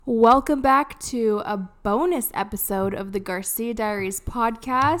Welcome back to a bonus episode of the Garcia Diaries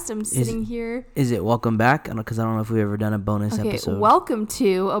podcast. I'm sitting here. Is it welcome back? Because I don't know if we've ever done a bonus episode. Welcome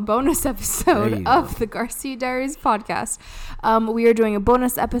to a bonus episode of the Garcia Diaries podcast. We are doing a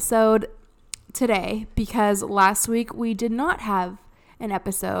bonus episode today because last week we did not have an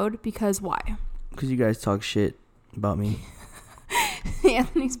episode. Because why? Because you guys talk shit about me.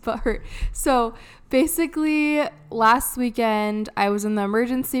 Anthony's butt hurt. So basically last weekend I was in the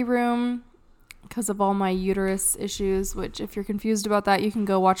emergency room because of all my uterus issues, which if you're confused about that, you can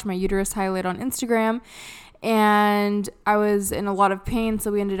go watch my uterus highlight on Instagram. And I was in a lot of pain,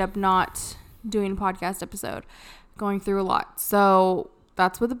 so we ended up not doing a podcast episode, going through a lot. So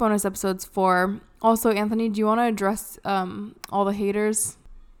that's what the bonus episode's for. Also, Anthony, do you want to address all the haters?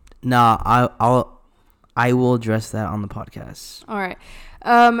 No, I will address that on the podcast. All right.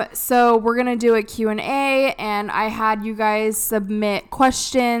 So we're going to do a Q&A, and I had you guys submit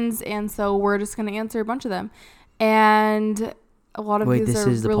questions, and so we're just going to answer a bunch of them. And a lot of these are really... Wait, this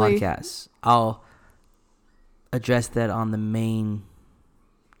is the podcast. I'll address that on the main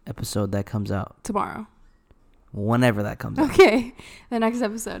episode that comes out. Tomorrow. Whenever that comes out. Okay. The next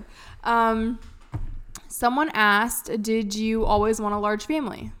episode. Someone asked, did you always want a large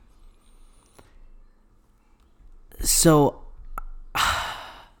family? So,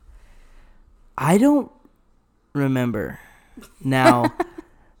 I don't remember now.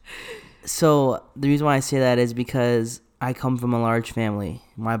 So, the reason why I say that is because I come from a large family.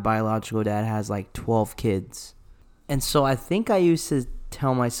 My biological dad has like 12 kids. And so, I think I used to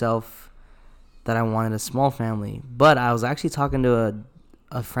tell myself that I wanted a small family. But I was actually talking to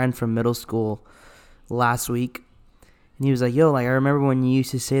a friend from middle school last week. And he was like, yo, like, I remember when you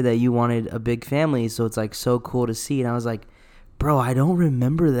used to say that you wanted a big family, so it's, like, so cool to see. And I was like, bro, I don't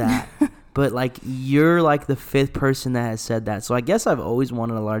remember that. But, like, you're, like, the fifth person that has said that. So I guess I've always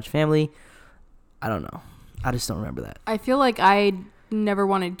wanted a large family. I don't know. I just don't remember that. I feel like I never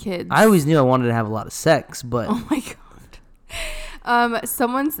wanted kids. I always knew I wanted to have a lot of sex, but... Oh, my God.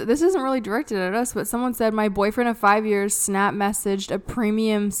 This isn't really directed at us, but someone said, my boyfriend of 5 years snap messaged a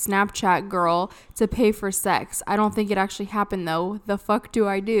premium Snapchat girl to pay for sex. I don't think it actually happened though. The fuck do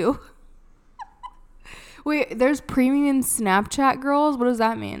I do? Wait, there's premium Snapchat girls? What does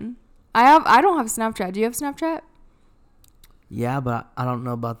that mean? I don't have Snapchat. Do you have Snapchat? Yeah, but I don't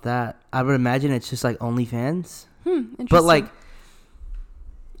know about that. I would imagine it's just like OnlyFans. Interesting. But like,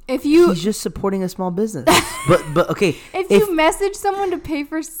 he's just supporting a small business. but okay. If you message someone to pay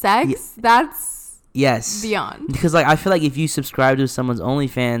for sex, that's beyond. Because like I feel like if you subscribe to someone's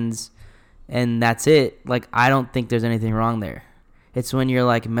OnlyFans and that's it, like I don't think there's anything wrong there. It's when you're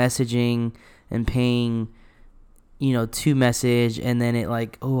like messaging and paying, to message, and then it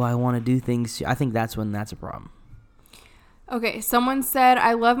like, oh, I want to do things. I think that's when that's a problem. Okay, someone said,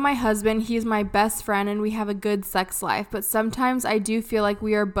 I love my husband. He's my best friend and we have a good sex life. But sometimes I do feel like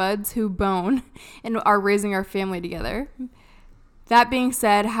we are buds who bone and are raising our family together. That being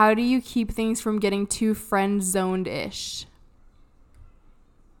said, how do you keep things from getting too friend-zoned-ish?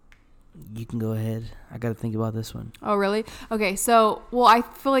 You can go ahead. I got to think about this one. Oh, really? Okay, so, I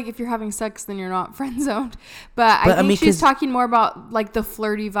feel like if you're having sex, then you're not friend-zoned. But I think she's talking more about, like, the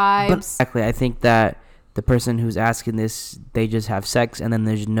flirty vibes. But exactly. I think that the person who's asking this, they just have sex and then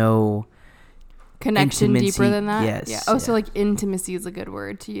there's no connection intimacy. Deeper than that. Yes. Yeah. Oh, so like intimacy is a good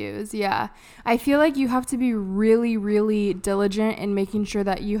word to use. Yeah. I feel like you have to be really, really diligent in making sure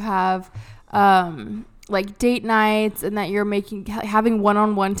that you have like date nights and that you're having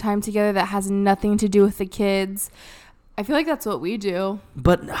one-on-one time together that has nothing to do with the kids. I feel like that's what we do.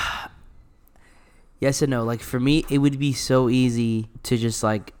 But yes and no. Like for me, it would be so easy to just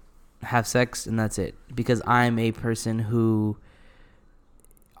like have sex and that's it, because I'm a person who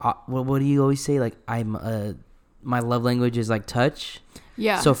what do you always say, like my love language is like touch.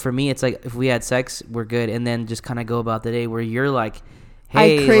 Yeah. So for me it's like if we had sex we're good, and then just kind of go about the day, where you're like,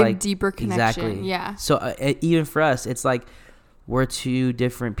 hey, I crave like, deeper connection. Exactly. Yeah. So even for us it's like we're two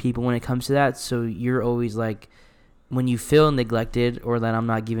different people when it comes to that. So you're always like, when you feel neglected or that I'm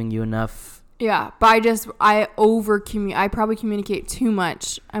not giving you enough. Yeah, but I probably communicate too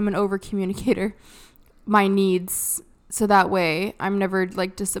much. I'm an over communicator. My needs, so that way I'm never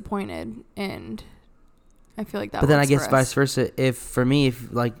like disappointed, and I feel like that. But then I guess vice versa. If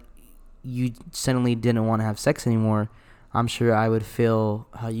like you suddenly didn't want to have sex anymore, I'm sure I would feel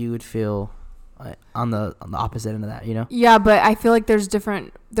how you would feel on the opposite end of that, Yeah, but I feel like there's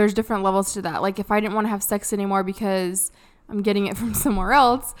different levels to that. Like if I didn't want to have sex anymore because I'm getting it from somewhere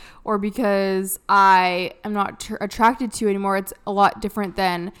else, or because I am not attracted to you anymore, it's a lot different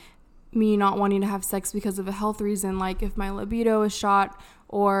than me not wanting to have sex because of a health reason, like if my libido is shot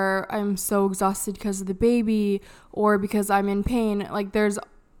or I'm so exhausted because of the baby, or because I'm in pain. Like, there's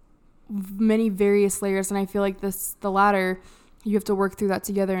many various layers, and I feel like the latter, you have to work through that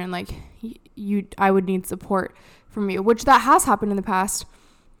together, and like I would need support from you, which that has happened in the past,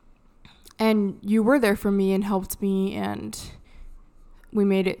 and you were there for me and helped me, and we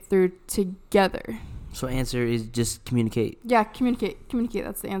made it through together. So answer is just communicate. Yeah, communicate,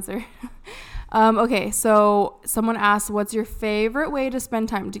 that's the answer. Okay, so someone asked, what's your favorite way to spend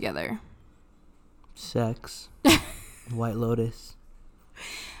time together? Sex. White Lotus.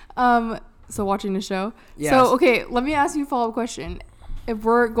 So watching the show. Yes. So, okay, let me ask you a follow-up question. If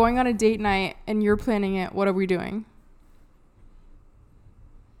we're going on a date night and you're planning it, what are we doing?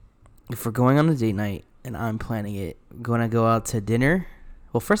 If we're going on a date night and I'm planning it, we're going to go out to dinner.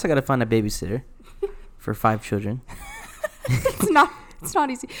 Well, first I got to find a babysitter for 5 children. It's not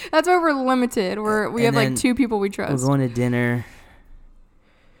easy. That's why we're limited. We have like 2 people we trust. We're going to dinner.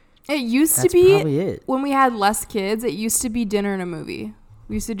 It used That's to be probably it. When we had less kids, it used to be dinner and a movie.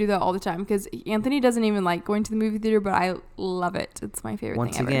 We used to do that all the time because Anthony doesn't even like going to the movie theater, but I love it. It's my favorite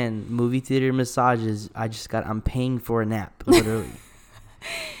thing ever. Once again, movie theater massages. I'm paying for a nap, literally.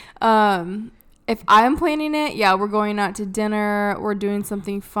 If I'm planning it, yeah, we're going out to dinner. We're doing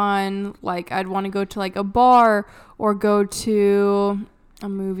something fun. Like, I'd want to go to like a bar or go to a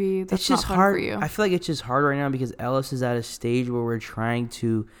movie. That's just not fun hard for you. I feel like it's just hard right now because Ellis is at a stage where we're trying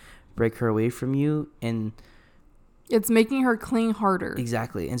to break her away from you, and it's making her cling harder.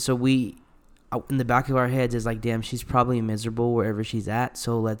 Exactly. And so we, in the back of our heads, is like, damn, she's probably miserable wherever she's at.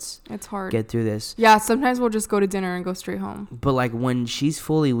 So let's get through this. Yeah, sometimes we'll just go to dinner and go straight home. But like when she's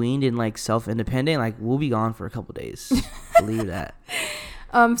fully weaned and like self-independent, like we'll be gone for a couple days. Believe that.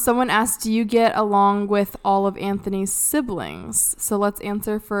 Someone asked, do you get along with all of Anthony's siblings? So let's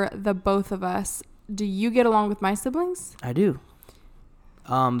answer for the both of us. Do you get along with my siblings? I do.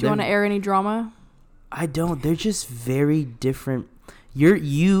 Do you want to air any drama? I don't. They're just very different.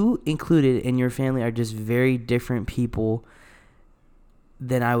 You included in your family are just very different people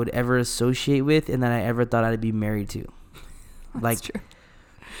than I would ever associate with and that I ever thought I'd be married to. That's true.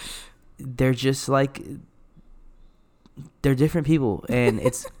 They're just like, they're different people, and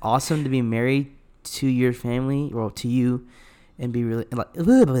it's awesome to be married to your family, or to you, and be really like,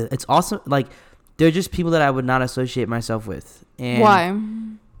 it's awesome. Like, they're just people that I would not associate myself with. And why?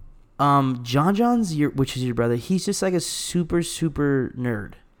 John's which is your brother, he's just like a super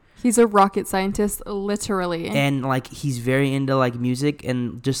nerd. He's a rocket scientist, literally. And like he's very into like music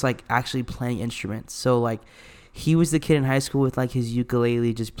and just like actually playing instruments. So like he was the kid in high school with like his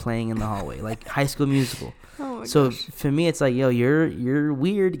ukulele just playing in the hallway, like High School Musical. Oh my so gosh. For me, it's like, yo, you're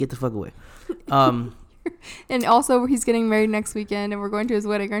weird. Get the fuck away. And also, he's getting married next weekend, and we're going to his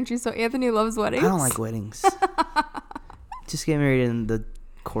wedding, aren't you? So Anthony loves weddings. I don't like weddings. Just get married in the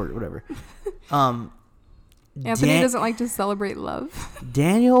court or whatever. Anthony doesn't like to celebrate love.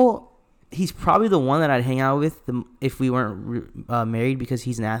 Daniel, he's probably the one that I'd hang out with if we weren't married, because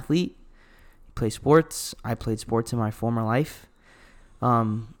he's an athlete. He plays sports. I played sports in my former life.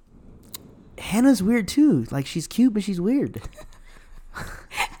 Hannah's weird too. Like, she's cute, but she's weird.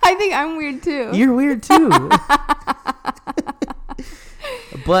 I think I'm weird too. You're weird too.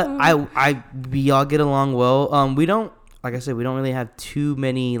 But we all get along well. We don't, like I said, we don't really have too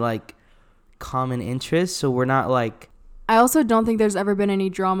many like common interests, so we're not like. I also don't think there's ever been any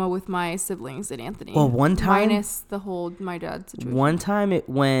drama with my siblings and Anthony. Well, one time, minus the whole my dad situation. One time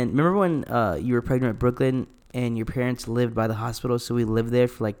remember when you were pregnant with Brooklyn and your parents lived by the hospital, so we lived there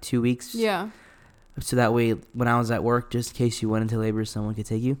for like 2 weeks. Yeah. So that way, when I was at work, just in case you went into labor, someone could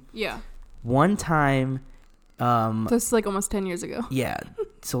take you. Yeah. One time. This is like almost 10 years ago. Yeah.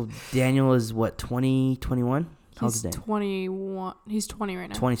 So Daniel is what, 20, 21? He's 21. He's 20 right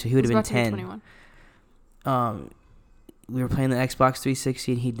now. 20, so he would have been 10. 21. We were playing the Xbox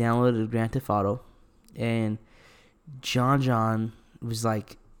 360 and he downloaded Grand Theft Auto, and John was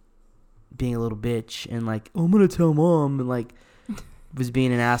like being a little bitch and like, oh, I'm gonna tell mom, and like was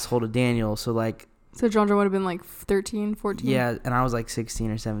being an asshole to Daniel. So like, so John would have been like 13, 14? Yeah, and I was like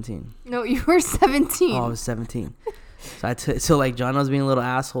 16 or 17. No, you were 17. Oh, I was 17. So like John was being a little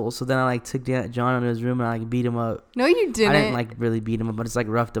asshole. So then I like took John into his room and I like beat him up. No, you didn't. I didn't like really beat him up, but it's like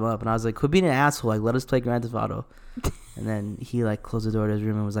roughed him up. And I was like, quit being an asshole. Like, let us play Grand Theft Auto. And then he like closed the door to his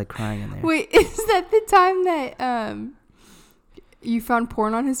room and was like crying in there. Wait, is that the time that you found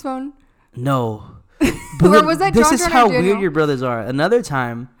porn on his phone? No. Or was that This is how weird your brothers are. Another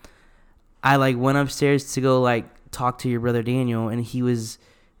time, I like went upstairs to go like talk to your brother Daniel, and he was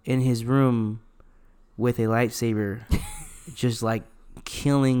in his room with a lightsaber, just like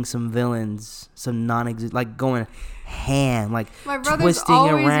killing some villains, some like going hand, like My brothers twisting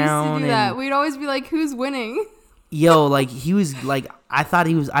always around. used to do that. We'd always be like, "Who's winning?" Yo, like he was like, I thought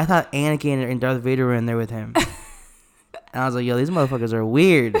Anakin and Darth Vader were in there with him. And I was like, yo, these motherfuckers are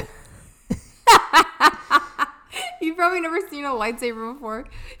weird. You've probably never seen a lightsaber before.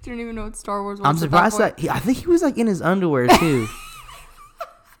 You don't even know what Star Wars was. I'm surprised that I think he was like in his underwear too.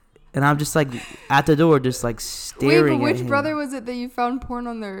 And I'm just like at the door, just like staring. Wait, but at which him. brother was it that you found porn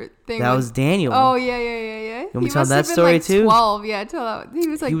on their thing? That was Daniel. Oh yeah. You want me He to tell must that have been story like too? 12. Yeah, tell that. He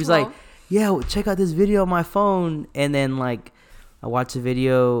was like. He was 12. like, yeah, well, check out this video on my phone. And then like I watched the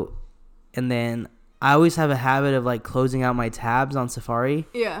video, and then I always have a habit of like closing out my tabs on Safari.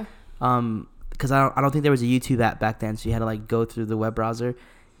 Yeah. Because I don't think there was a YouTube app back then, so you had to like go through the web browser.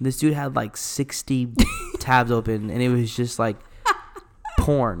 And this dude had like 60 tabs open, and it was just like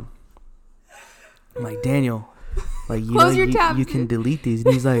porn. I'm like, Daniel, like you Close know your tabs, you can delete these,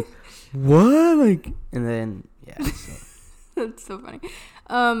 and he's like, what? Like, and then yeah. So. That's so funny.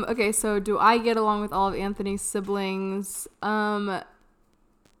 Okay, so do I get along with all of Anthony's siblings? I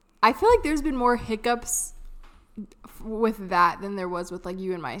feel like there's been more hiccups with that than there was with like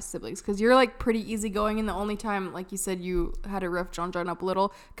you and my siblings, because you're like pretty easygoing, and the only time, like you said, you had to rough John up a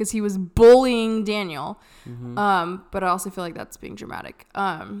little because he was bullying Daniel. Mm-hmm. But I also feel like that's being dramatic.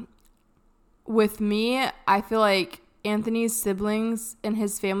 With me, I feel like Anthony's siblings and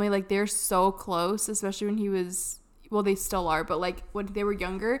his family, like they're so close, especially when he was, well, they still are, but like when they were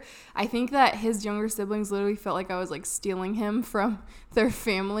younger, I think that his younger siblings literally felt like I was like stealing him from their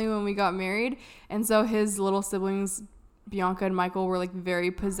family when we got married. And so his little siblings, Bianca and Michael, were like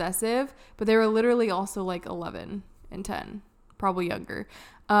very possessive, but they were literally also like 11 and 10, probably younger.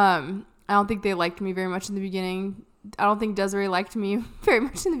 I don't think they liked me very much in the beginning. I don't think Desiree liked me very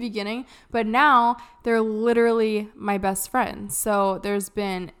much in the beginning, but now they're literally my best friends. So there's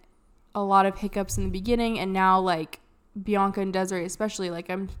been a lot of hiccups in the beginning, and now like Bianca and Desiree especially,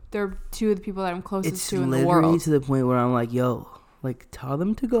 like they're two of the people that I'm closest to in the world. It's literally to the point where I'm like, yo, like tell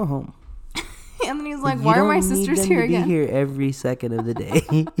them to go home. Anthony's like, why are my sisters here again? You don't need them to be here every second of the day.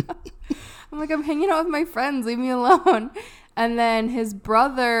 I'm like, I'm hanging out with my friends, leave me alone. And then his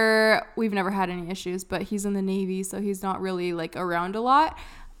brother, we've never had any issues, but he's in the Navy, so he's not really like around a lot.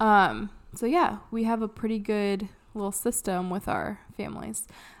 So yeah, we have a pretty good little system with our families.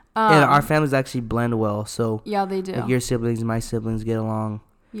 And our families actually blend well, so yeah, they do. Like your siblings and my siblings get along.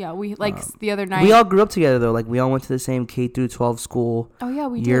 Yeah, we like the other night. We all grew up together though. Like we all went to the same K through 12 school. Oh yeah,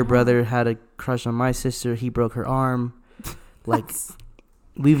 we did. Your brother had a crush on my sister. He broke her arm. Like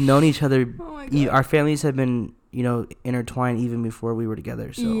we've known each other. Oh my God. Our families have been, intertwined even before we were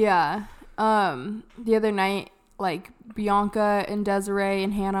together. So yeah. The other night, like Bianca and Desiree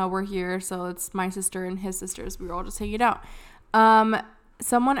and Hannah were here, so it's my sister and his sisters. We were all just hanging out.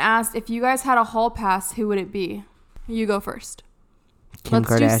 Someone asked, if you guys had a hall pass, who would it be? You go first.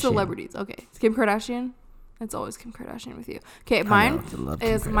 Let's do celebrities. Okay. It's Kim Kardashian? It's always Kim Kardashian with you. Okay, mine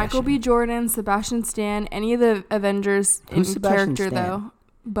is Michael B. Jordan, Sebastian Stan, any of the Avengers. Who's in Sebastian character, Stan? though.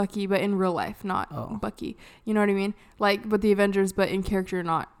 Bucky, but in real life, not Bucky. You know what I mean? Like, but the Avengers, but in character,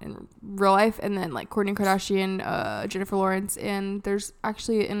 not in real life. And then, like, Kourtney Kardashian, Jennifer Lawrence, and there's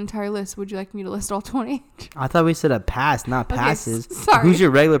actually an entire list. Would you like me to list all 20? I thought we said a pass, not passes. Sorry. Who's your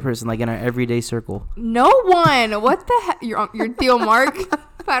regular person, like in our everyday circle? No one. What the heck? You're Theo Mark.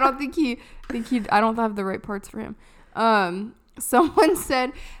 I don't think I don't have the right parts for him. Someone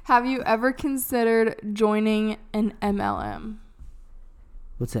said, have you ever considered joining an MLM?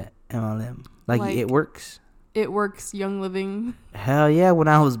 What's that? MLM. Like It Works? It Works, Young Living. Hell yeah, when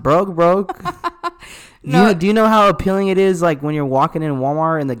I was broke. No. Do you know how appealing it is, like when you're walking in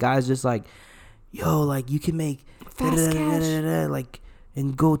Walmart and the guy's just like, yo, like you can make fast cash, like,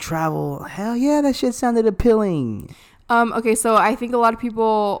 and go travel. Hell yeah, that shit sounded appealing. Okay, so I think a lot of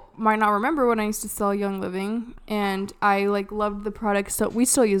people might not remember when I used to sell Young Living, and I like loved the products. So we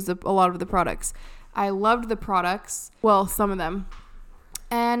still use a lot of the products. I loved the products. Well, some of them.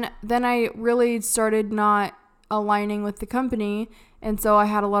 And then I really started not aligning with the company. And so I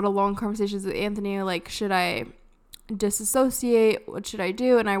had a lot of long conversations with Anthony, like, should I disassociate? What should I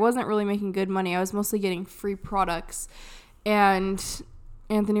do? And I wasn't really making good money. I was mostly getting free products. And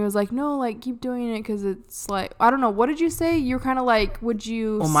Anthony was like, no, like, keep doing it because it's like, I don't know. What did you say? You were kind of like, would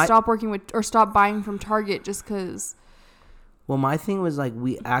you stop working with or stop buying from Target just because? Well, my thing was like,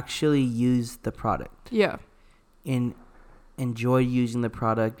 we actually used the product. Yeah. Enjoyed using the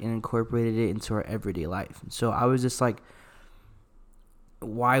product and incorporated it into our everyday life. So I was just like,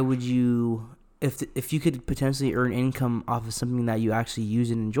 why would you, if you could potentially earn income off of something that you actually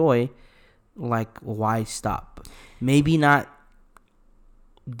use and enjoy, like, why stop? Maybe not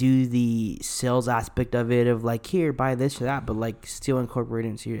do the sales aspect of it of like, here, buy this or that, but like still incorporate it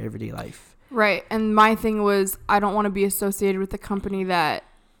into your everyday life. Right. And my thing was, I don't want to be associated with a company that,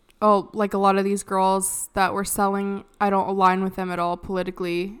 like a lot of these girls that were selling, I don't align with them at all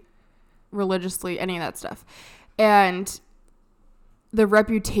politically, religiously, any of that stuff. And the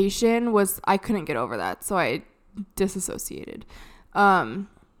reputation was, I couldn't get over that. So I disassociated. And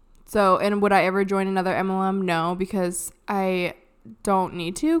would I ever join another MLM? No, because I don't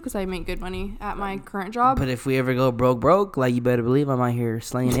need to, because I make good money at my current job. But if we ever go broke, like, you better believe I'm out here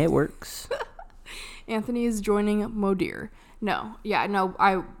slinging it works. Anthony is joining Modir. No,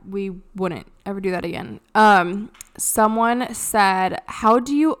 we wouldn't ever do that again. Someone said, how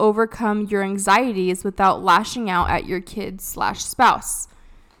do you overcome your anxieties without lashing out at your kids/spouse?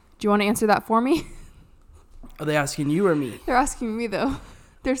 Do you want to answer that for me? Are they asking you or me? They're asking me, though.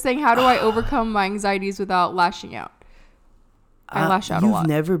 They're saying, how do I overcome my anxieties without lashing out? I lash out a lot. You've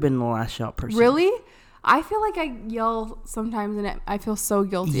never been a lash out person. Really? I feel like I yell sometimes, and I feel so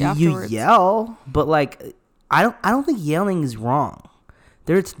guilty afterwards. You yell, but like, I don't think yelling is wrong.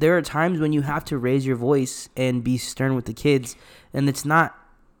 There are times when you have to raise your voice and be stern with the kids, and it's not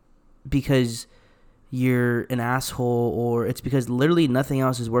because you're an asshole, or it's because literally nothing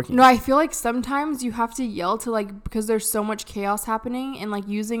else is working. No, I feel like sometimes you have to yell to, like, because there's so much chaos happening, and like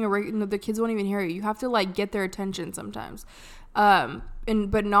using the kids won't even hear you. You have to like get their attention sometimes,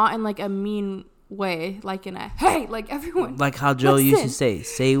 but not in like a mean way, like in a hey, like everyone, like how Joe used to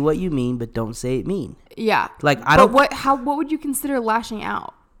say what you mean, but don't say it mean. Yeah, like what would you consider lashing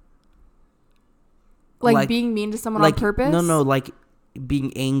out? Like being mean to someone on purpose? No, like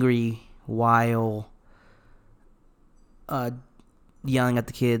being angry while yelling at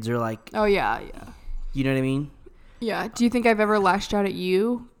the kids, or like, oh yeah, you know what I mean? Yeah. Do you think I've ever lashed out at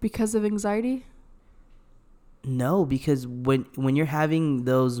you because of anxiety? No, because when you're having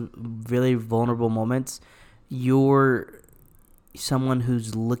those really vulnerable moments, you're someone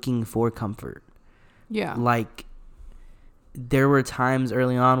who's looking for comfort. Yeah. Like, there were times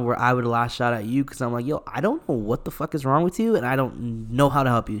early on where I would lash out at you because I'm like, yo, I don't know what the fuck is wrong with you, and I don't know how to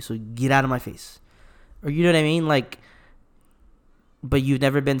help you, so get out of my face. Or, you know what I mean? Like, but you've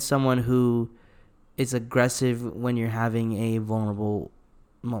never been someone who is aggressive when you're having a vulnerable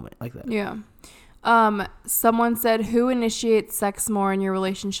moment like that. Yeah. Someone said, who initiates sex more in your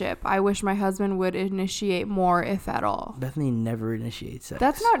relationship? I wish my husband would initiate more, if at all. Bethany never initiates sex.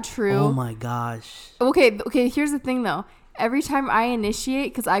 That's not true. Oh my gosh. Okay, here's the thing though. Every time I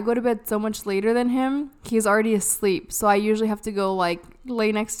initiate, because I go to bed so much later than him, he's already asleep. So I usually have to go like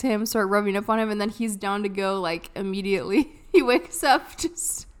lay next to him, start rubbing up on him, and then he's down to go like immediately. He wakes up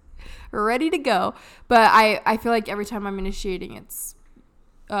just ready to go. But I feel like every time I'm initiating, it's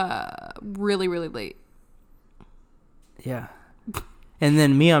really, really late. Yeah. And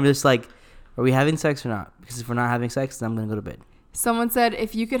then me, I'm just like, are we having sex or not? Because if we're not having sex, then I'm going to go to bed. Someone said,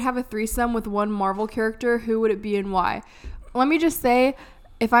 if you could have a threesome with one Marvel character, who would it be and why? Let me just say,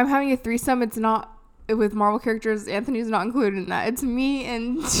 if I'm having a threesome, it's not with Marvel characters. Anthony's not included in that. It's me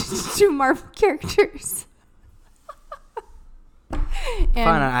and 2 Marvel characters.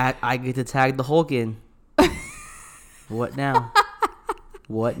 Fine, I get to tag the Hulk in. What now?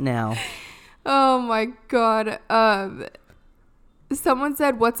 What now? Oh my god. Someone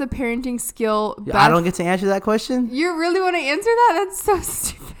said, what's a parenting skill? I don't get to answer that question? You really want to answer that? That's so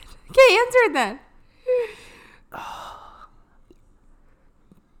stupid. Okay, answer it then.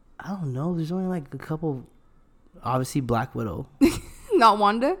 I don't know. There's only like a couple. Obviously, Black Widow. Not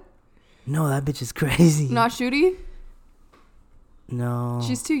Wanda? No, that bitch is crazy. Not Shooty? No.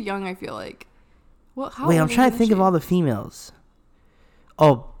 She's too young, I feel like. Well, wait, I'm trying to think of all the females.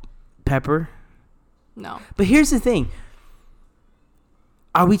 Oh, Pepper? No. But here's the thing.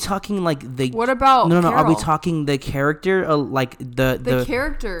 Are we talking like the... What about No. Carol? Are we talking the character? Or like the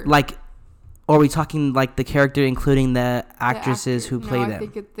character. Like, or are we talking like the character including the actresses who play them? I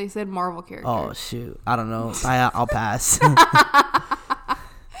think they said Marvel character. Oh, shoot. I don't know. I'll pass.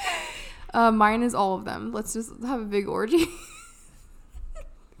 Mine is all of them. Let's just have a big orgy.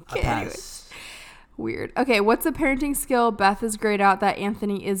 Okay, pass. Anyway. Weird. Okay, what's a parenting skill Beth is great at that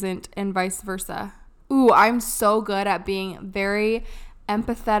Anthony isn't, and vice versa? Ooh, I'm so good at being very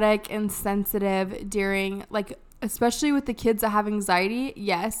empathetic and sensitive during, like, especially with the kids that have anxiety.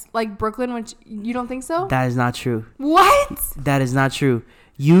 Yes. Like Brooklyn, which you don't think so? That is not true. What? That is not true.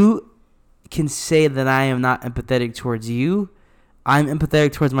 You can say that I am not empathetic towards you. I'm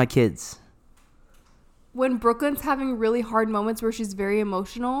empathetic towards my kids. When Brooklyn's having really hard moments where she's very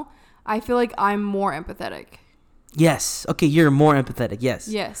emotional, I feel like I'm more empathetic. Yes. Okay, you're more empathetic. Yes.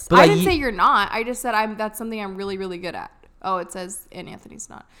 Yes. But I didn't say you're not. I just said that's something I'm really, really good at. Oh, it says and Anthony's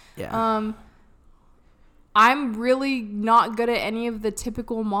not. Yeah. I'm really not good at any of the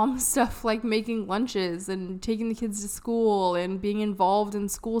typical mom stuff, like making lunches and taking the kids to school and being involved in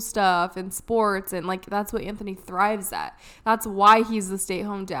school stuff and sports. And like, that's what Anthony thrives at. That's why he's the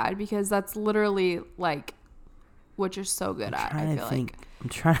stay-at-home dad, because that's literally like what you're so good at. I feel like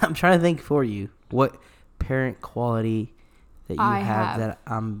I'm trying to think for you what parent quality that you have that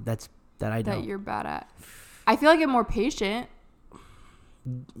I don't. That you're bad at. I feel like I'm more patient.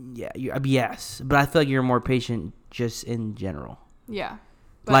 Yeah, yes, but I feel like you're more patient just in general. Yeah,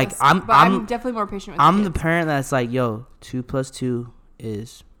 like I'm definitely more patient with I'm the parent that's like, yo, 2 + 2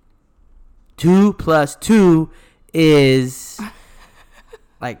 is 2 + 2 is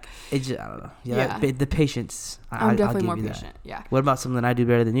like, it's just, I don't know. Yeah. The patience. I'm definitely more patient. Yeah. What about something I do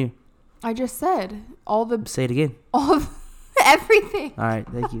better than you? I just said Say it again. Everything. All right,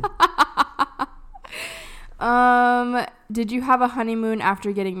 thank you. Did you have a honeymoon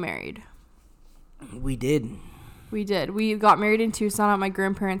after getting married? We did. We got married in Tucson at my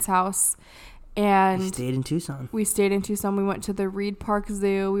grandparents' house, and we stayed in Tucson. We went to the Reed Park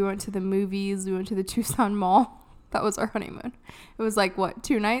Zoo. We went to the movies. We went to the Tucson Mall. That was our honeymoon. It was like, what,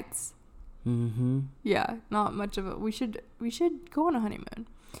 2 nights? Mm-hmm. Yeah, not much of it. We should go on a honeymoon.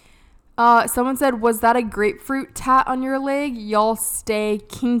 Someone said, was that a grapefruit tat on your leg? Y'all stay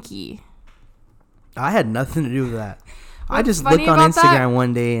kinky. I had nothing to do with that. I just looked on Instagram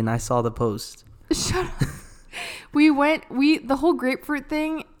one day and I saw the post. Shut up. The whole grapefruit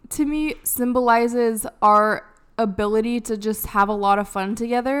thing to me symbolizes our ability to just have a lot of fun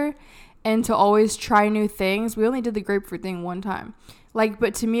together and to always try new things. We only did the grapefruit thing one time.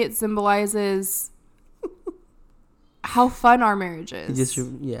 But to me it symbolizes how fun our marriage is.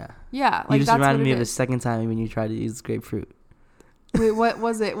 Yeah. Yeah. You just reminded me of the second time when you tried to use grapefruit. Wait, what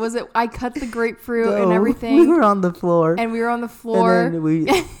was it? Was it I cut the grapefruit and everything? We were on the floor. And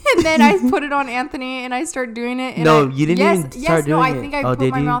then I put it on Anthony and I started doing it. And you didn't even start doing it. I think I put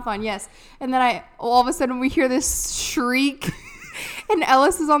my mouth on. Yes. And then all of a sudden we hear this shriek. And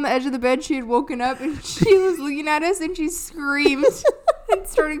Ellis is on the edge of the bed. She had woken up and she was looking at us and she screamed and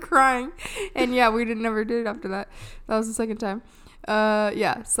started crying. And yeah, we never did it after that. That was the second time.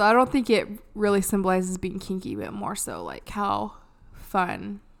 Yeah. So I don't think it really symbolizes being kinky, but more so like how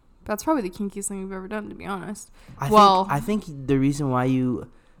fun. That's probably the kinkiest thing we've ever done, to be honest. I think the reason why you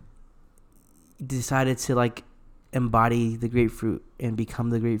decided to like embody the grapefruit and become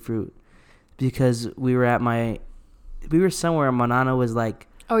the grapefruit because we were somewhere and Manana was like,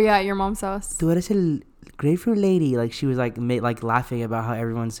 oh yeah, at your mom's house. Tú eres el grapefruit lady. Like she was like laughing about how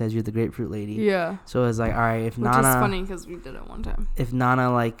everyone says you're the grapefruit lady. Yeah. So it was like, all right, Which is funny because we did it one time. If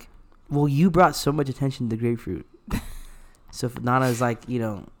Nana you brought so much attention to the grapefruit. So if Nana's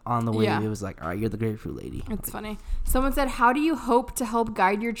on the way, It was like, all right, you're the grapefruit lady. It's funny. Someone said, how do you hope to help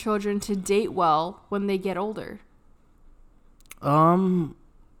guide your children to date well when they get older? Is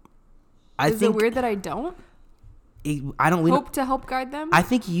it weird that I don't? I don't hope to help guide them? I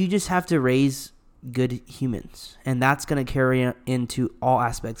think you just have to raise good humans, and that's going to carry into all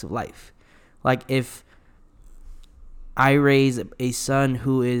aspects of life. Like if I raise a son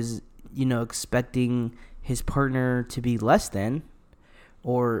who is, expecting his partner to be less than,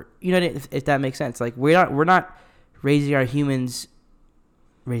 or if that makes sense. Like we're not raising our kids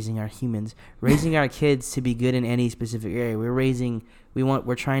to be good in any specific area.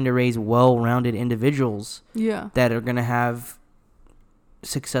 We're trying to raise well-rounded individuals. Yeah. That are gonna have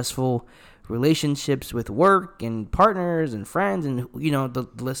successful relationships with work and partners and friends, and the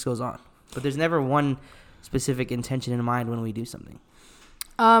list goes on. But there's never one specific intention in mind when we do something.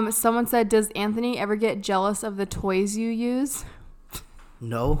 Someone said, does Anthony ever get jealous of the toys you use?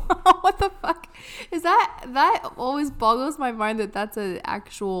 No. What the fuck? Is that always boggles my mind that that's an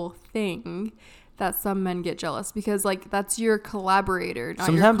actual thing that some men get jealous because that's your collaborator, not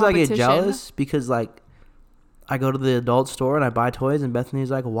Sometimes your I get jealous because I go to the adult store and I buy toys and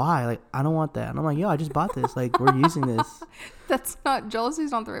Bethany's like, why? I don't want that. And I'm like, yo, I just bought this. We're using this. That's not, jealousy is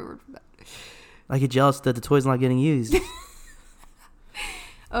not the right word for that. I get jealous that the toy's not getting used.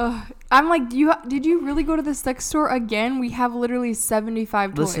 I'm like, did you really go to the sex store again? We have literally 75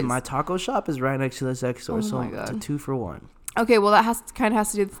 toys. Listen, my taco shop is right next to the sex store, so it's a 2 for 1. Okay, well, that has to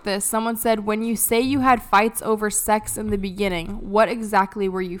do with this. Someone said, when you say you had fights over sex in the beginning, what exactly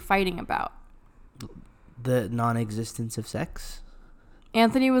were you fighting about? The non-existence of sex.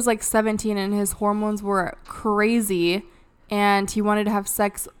 Anthony was 17 and his hormones were crazy, and he wanted to have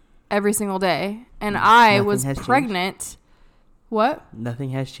sex every single day. And I was pregnant. What? Nothing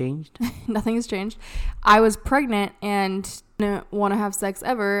has changed? Nothing has changed. I was pregnant and didn't want to have sex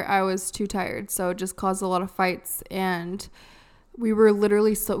ever. I was too tired. So it just caused a lot of fights. And we were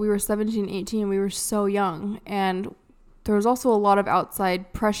literally, we were 17, 18. We were so young. And there was also a lot of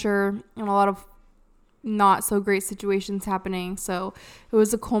outside pressure and a lot of not so great situations happening. So it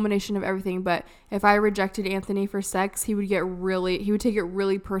was a culmination of everything. But if I rejected Anthony for sex, he would take it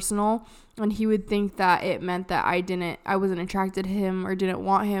really personal, and he would think that it meant that I wasn't attracted to him or didn't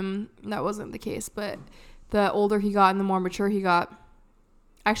want him. That wasn't the case. But the older he got and the more mature he got,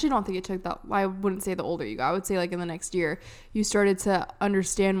 I actually don't think it took that. I wouldn't say the older you got. I would say like in the next year, you started to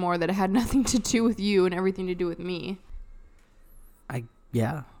understand more that it had nothing to do with you and everything to do with me.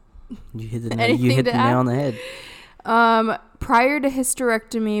 Yeah. You hit the nail on the head. Prior to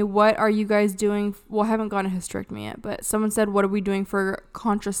hysterectomy, what are you guys doing? Well, I haven't gone to hysterectomy yet, but someone said, what are we doing for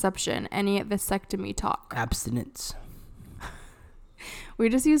contraception? Any vasectomy talk? Abstinence. We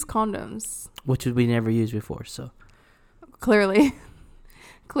just use condoms. Which we never used before, so. Clearly.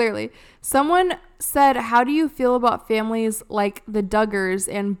 Someone said, how do you feel about families like the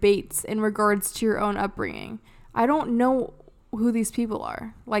Duggars and Bates in regards to your own upbringing? I don't know who these people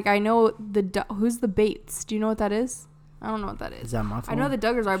are. Like, I know who's the Bates? Do you know what that is? I don't know what that is. Is that my fault? I know the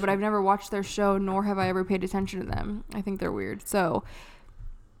Duggars are, but I've never watched their show, nor have I ever paid attention to them. I think they're weird. So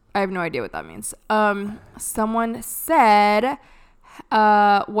I have no idea what that means. Someone said,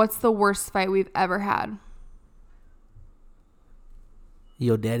 what's the worst fight we've ever had?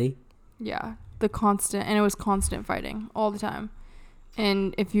 Yo daddy? Yeah. And it was constant fighting all the time.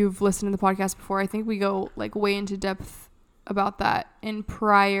 And if you've listened to the podcast before, I think we go like way into depth about that in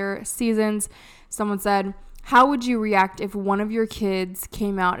prior seasons. Someone said, how would you react if one of your kids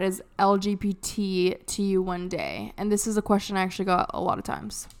came out as LGBT to you one day? And this is a question I actually got a lot of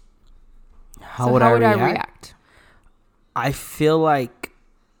times. How would I react? I feel like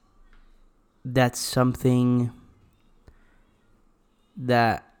that's something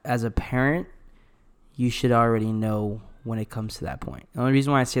that as a parent you should already know when it comes to that point. The only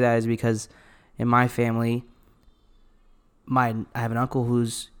reason why I say that is because in my family, I have an uncle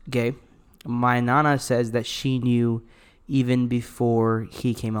who's gay. My nana says that she knew even before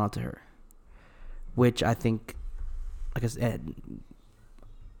he came out to her, which I think, like I said,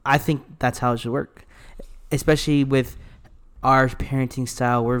 I think that's how it should work, especially with our parenting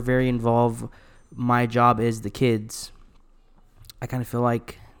style. We're very involved. My job is the kids. I kind of feel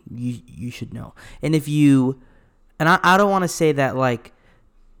like you should know. And if you, and I don't want to say that, like,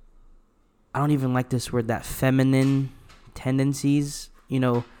 I don't even like this word, that feminine tendencies,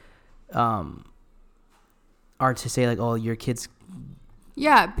 are to say like, oh, your kids.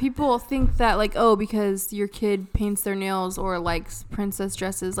 Yeah, people think that like, oh, because your kid paints their nails or likes princess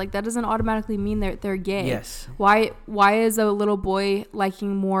dresses, like that doesn't automatically mean they're gay. Yes. Why is a little boy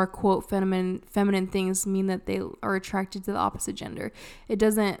liking more quote feminine things mean that they are attracted to the opposite gender? That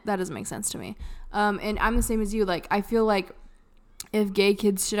doesn't make sense to me. And I'm the same as you. Like, I feel like if gay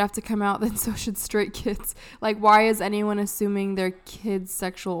kids should have to come out, then so should straight kids. Like, why is anyone assuming their kids'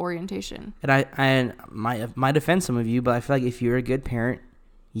 sexual orientation? And I might offend some of you, but I feel like if you're a good parent,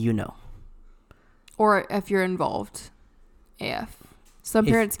 you know. Or if you're involved. AF. Some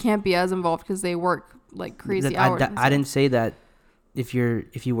parents can't be as involved because they work like crazy hours. I didn't say that if you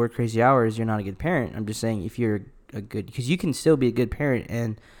work crazy hours, you're not a good parent. I'm just saying if you're a good, because you can still be a good parent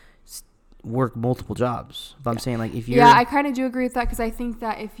and work multiple jobs. If I'm saying like if you're... Yeah, I kind of do agree with that, because I think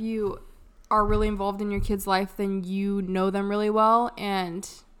that if you are really involved in your kid's life, then you know them really well, and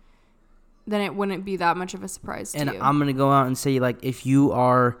then it wouldn't be that much of a surprise to you. And I'm going to go out and say, like, if you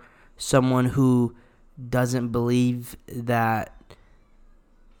are someone who doesn't believe that,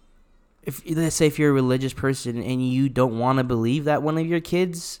 let's say if you're a religious person and you don't want to believe that one of your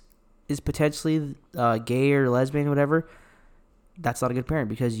kids is potentially gay or lesbian or whatever, that's not a good parent,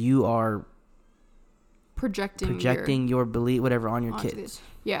 because you are projecting your belief, whatever, on your kids.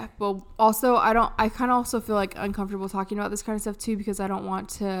 Yeah. Well, also, I kind of also feel like uncomfortable talking about this kind of stuff too, because I don't want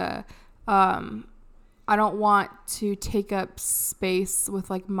to take up space with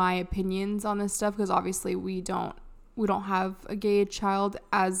like my opinions on this stuff, because obviously we don't have a gay child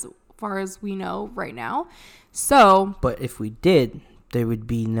as far as we know right now. So, but if we did, there would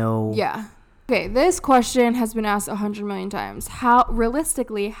be no... Yeah. Okay, this question has been asked 100 million times. How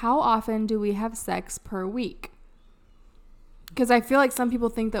often do we have sex per week? Because I feel like some people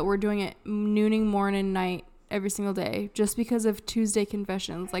think that we're doing it nooning, morning, night, every single day, just because of Tuesday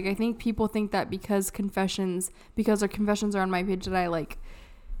confessions. Like, I think people think that because our confessions are on my page, that I like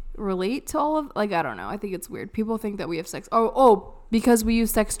relate to all of, like, I don't know. I think it's weird. People think that we have sex. Oh, because we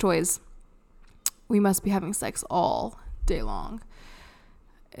use sex toys, we must be having sex all day long.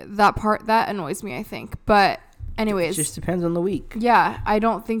 That annoys me, I think. But anyways, it just depends on the week. Yeah, I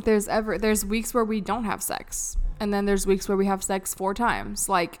don't think there's weeks where we don't have sex, and then there's weeks where we have sex 4 times,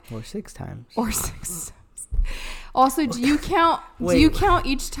 or 6 times. Also, do you count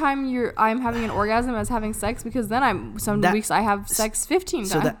each time I'm having an orgasm as having sex? Because then weeks I have sex 15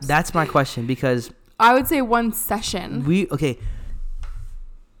 times. So that's my question, because I would say one session.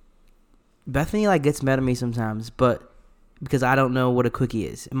 Bethany like gets mad at me sometimes, but because I don't know what a quickie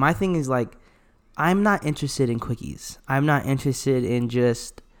is. And my thing is like, I'm not interested in quickies. I'm not interested in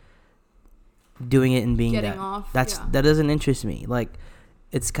just doing it and being getting that. Off. That doesn't interest me. Like,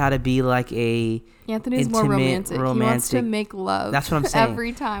 it's got to be like a Anthony's intimate, more romantic. He wants to make love. That's what I'm saying.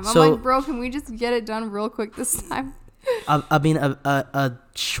 Every time. I'm like, bro, can we just get it done real quick this time? I mean, a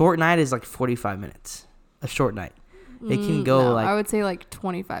short night is like 45 minutes. A short night. It can go I would say like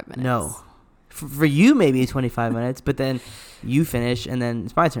 25 minutes. No. For you, maybe 25 minutes, but then you finish and then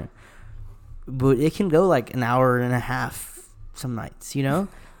it's my turn. But it can go like an hour and a half some nights, you know?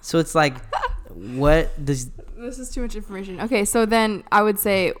 So it's like, what does... This is too much information. Okay, so then I would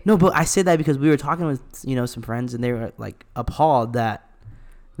say... No, but I said that because we were talking with, some friends, and they were like appalled that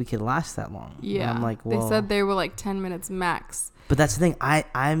we could last that long. Yeah. And I'm like, well... They said they were like 10 minutes max. But that's the thing.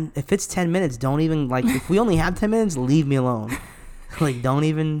 I'm if it's 10 minutes, don't even, like, if we only have 10 minutes, leave me alone. Like, don't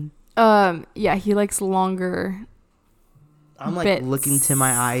even... Yeah, he likes longer I'm like bits. Looking to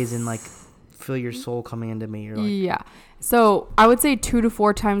my eyes and like feel your soul coming into me. You're like, yeah. So I would say 2 to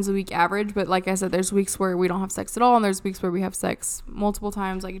 4 times a week average, but like I said, there's weeks where we don't have sex at all, and there's weeks where we have sex multiple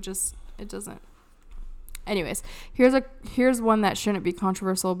times. Like it doesn't. Anyways, here's one that shouldn't be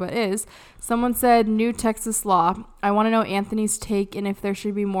controversial, but is. Someone said, new Texas law. I want to know Anthony's take and if there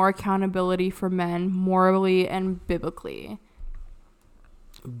should be more accountability for men morally and biblically.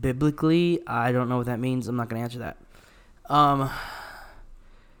 Biblically, I don't know what that means. I'm not going to answer that.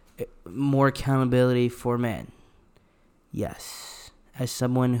 More accountability for men. Yes. As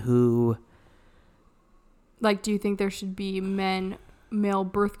someone who... Like, do you think there should be male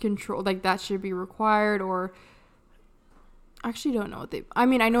birth control? Like, that should be required, or... Actually, don't know what they... I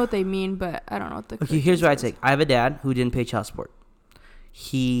mean, I know what they mean, but I don't know what the... Okay, here's what I take. I have a dad who didn't pay child support.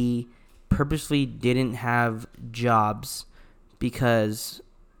 He purposely didn't have jobs because...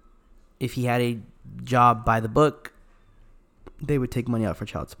 if he had a job by the book, they would take money out for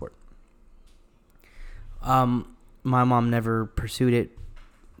child support. My mom never pursued it,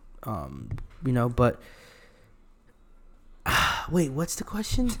 but... Wait, what's the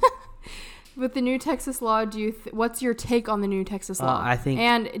question? With the new Texas law, what's your take on the new Texas law?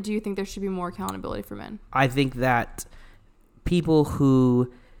 And do you think there should be more accountability for men? I think that people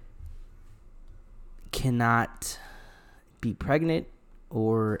who cannot be pregnant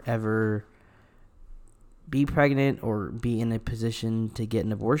or ever be pregnant or be in a position to get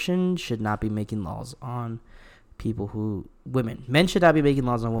an abortion should not be making laws on women. Men should not be making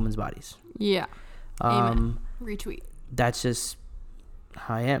laws on women's bodies. Yeah. Amen. Retweet. That's just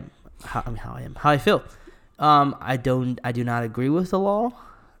how I am. How I feel. I do not agree with the law.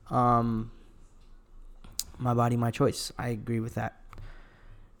 My body, my choice. I agree with that.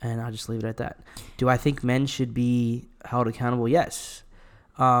 And I'll just leave it at that. Do I think men should be held accountable? Yes.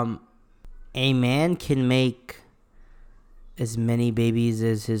 A man can make as many babies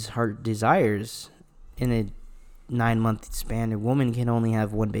as his heart desires in a 9-month span. A woman can only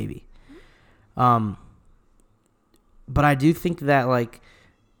have one baby. But I do think that, like,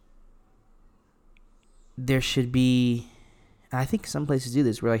 there should be, I think some places do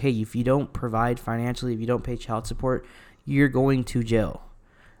this, where, like, hey, if you don't provide financially, if you don't pay child support, you're going to jail.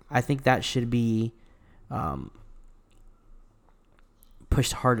 I think that should be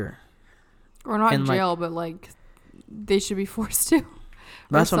pushed harder. Or not in jail, but, like, they should be forced to.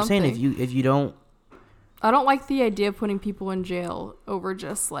 That's what I'm saying. If you don't... I don't like the idea of putting people in jail over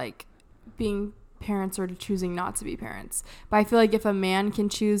just, like, being parents or choosing not to be parents. But I feel like if a man can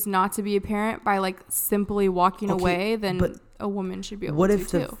choose not to be a parent by, like, simply walking away, then a woman should be able to. What if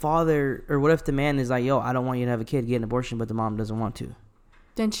the father, or what if the man is like, yo, I don't want you to have a kid, get an abortion, but the mom doesn't want to?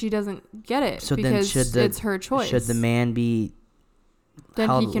 Then she doesn't get it, so because then it's her choice. Should the man be then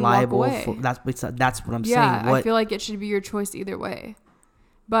held he can liable walk away? That's what I'm saying. Yeah, I feel like it should be your choice either way.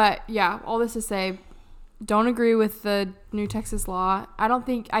 But yeah, all this to say, don't agree with the new Texas law. I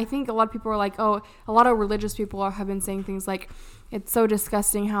think a lot of people are like, a lot of religious people have been saying things like, it's so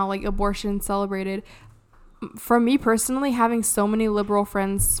disgusting how, like, abortion's celebrated. For me personally, having so many liberal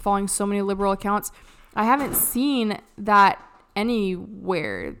friends, following so many liberal accounts, I haven't seen that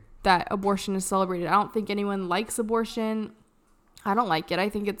anywhere that abortion is celebrated. I don't think anyone likes abortion. I don't like it. I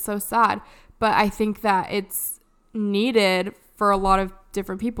think it's so sad. But I think that needed for a lot of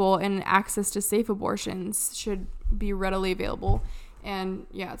different people, and access to safe abortions should be readily available. And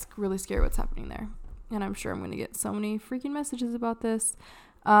yeah, it's really scary what's happening there. And I'm sure I'm going to get so many freaking messages about this.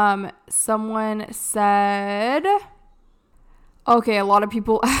 Someone said, okay, a lot of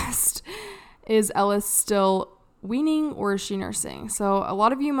people asked, is Ellis still weaning or is she nursing? So a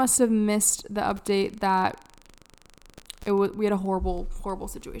lot of you must have missed the update that we had a horrible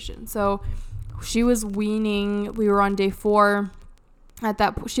situation. So she was weaning. We were on day 4. At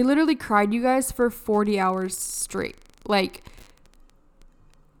that point, she literally cried, you guys, for 40 hours straight. Like,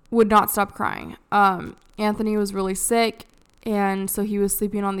 would not stop crying. Anthony was really sick, and so he was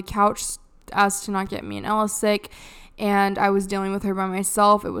sleeping on the couch as to not get me and Ella sick. And I was dealing with her by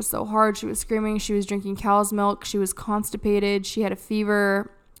myself. It was so hard. She was screaming. She was drinking cow's milk. She was constipated. She had a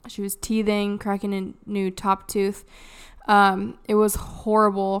fever. She was teething, cracking a new top tooth. It was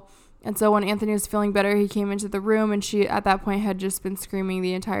horrible. And so when Anthony was feeling better, he came into the room, and she at that point had just been screaming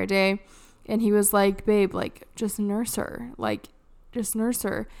the entire day. And he was like, babe, like, just nurse her. Like, just nurse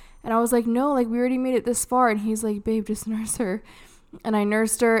her. And I was like, no, like, we already made it this far. And he's like, babe, just nurse her. And I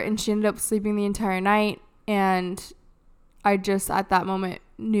nursed her, and she ended up sleeping the entire night. And I just at that moment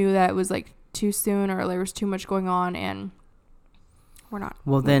knew that it was like too soon, or there was too much going on, and we're not.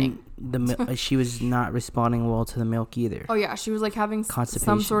 Well, winning. Then she was not responding well to the milk either. Oh yeah, she was like having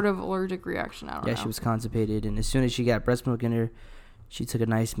some sort of allergic reaction. I don't know. Yeah, she was constipated, and as soon as she got breast milk in her, she took a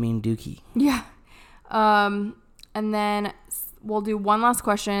nice mean dookie. Yeah. And then we'll do one last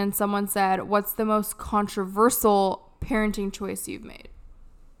question. Someone said, "What's the most controversial parenting choice you've made?"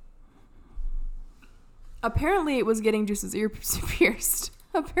 Apparently, it was getting Juice's ear pierced.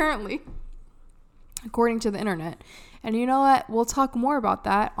 Apparently, according to the internet. And you know what? We'll talk more about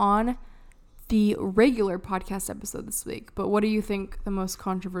that on the regular podcast episode this week. But what do you think the most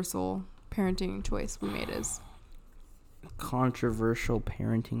controversial parenting choice we made is? Controversial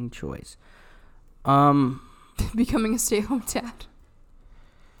parenting choice. Becoming a stay-at-home dad.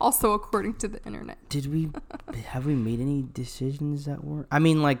 Also, according to the internet. Have we made any decisions that were? I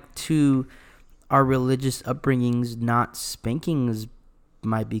mean, like, to our religious upbringings, not spankings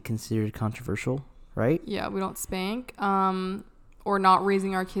might be considered controversial, right? Yeah, we don't spank. Or not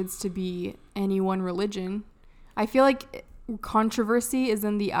raising our kids to be any one religion. I feel like controversy is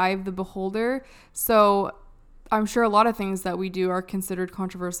in the eye of the beholder. So I'm sure a lot of things that we do are considered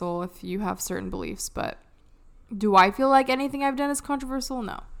controversial if you have certain beliefs. But do I feel like anything I've done is controversial?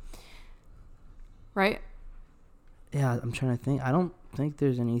 No. Right? Yeah, I'm trying to think. I don't think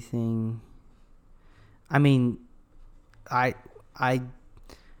there's anything. I mean,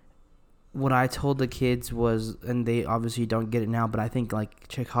 what I told the kids was, and they obviously don't get it now, but I think like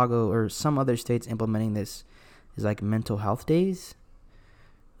Chicago or some other states implementing this is like mental health days.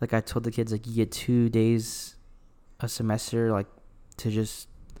 Like I told the kids, like, you get 2 days a semester, like, to just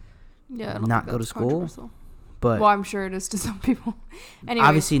not go to school. But well, I'm sure it is to some people. Anyways.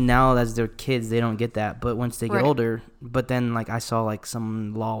 Obviously now as they're kids, they don't get that. But once they get older, but then like I saw like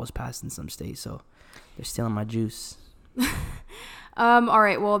some law was passed in some states, so they're stealing my juice. All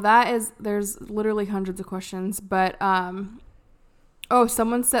right. Well, there's literally hundreds of questions, but someone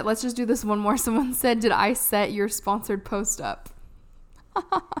said, let's just do this one more. Someone said, did I set your sponsored post up?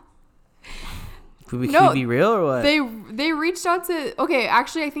 Could we be real or what? They reached out to, okay,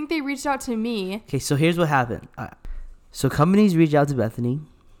 actually I think they reached out to me. Okay, so here's what happened. So companies reach out to Bethany.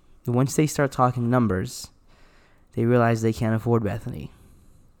 Once they start talking numbers, they realize they can't afford Bethany.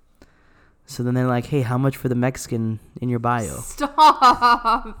 So then they're like, hey, how much for the Mexican in your bio?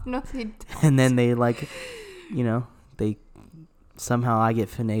 Stop. No, they don't. And then they like, they somehow I get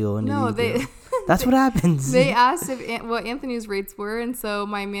finagle into no, these deals. That's what happens. They asked what Anthony's rates were, and so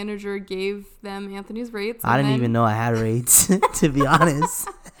my manager gave them Anthony's rates. I didn't even know I had rates, to be honest.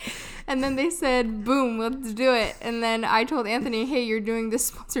 And then they said, boom, let's do it. And then I told Anthony, hey, you're doing this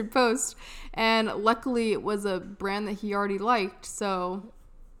sponsored post. And luckily it was a brand that he already liked, so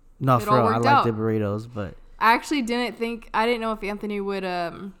no, for real, I like the burritos, but I actually didn't know if Anthony would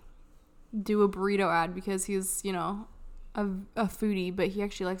do a burrito ad because he's, a foodie, but he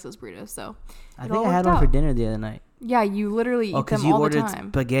actually likes those burritos, so I think I had one for dinner the other night. Yeah, you literally eat them all the time. Oh, because you ordered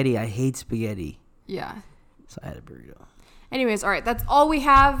spaghetti. I hate spaghetti. Yeah. So I had a burrito. Anyways, all right, that's all we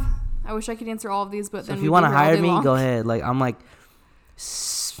have. I wish I could answer all of these, but so then if you want to hire me, go ahead. Like, I'm like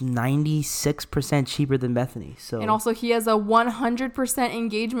 96% cheaper than Bethany. So and also he has a 100%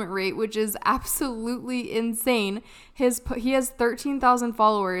 engagement rate, which is absolutely insane. He has 13,000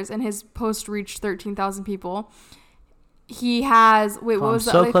 followers, and his post reached 13,000 people. He has what was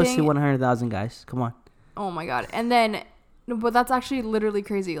the other thing? So close to 100,000 guys. Come on. Oh my god! And then No, but that's actually literally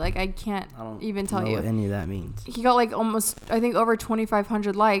crazy. Like, I can't even tell you what any of that means. He got like almost, I think, over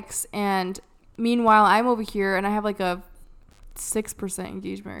 2,500 likes. And meanwhile, I'm over here and I have like a 6%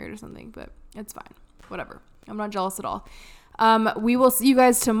 engagement rate or something. But it's fine. Whatever. I'm not jealous at all. We will see you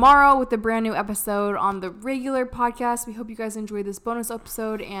guys tomorrow with a brand new episode on the regular podcast. We hope you guys enjoyed this bonus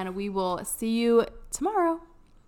episode, and we will see you tomorrow.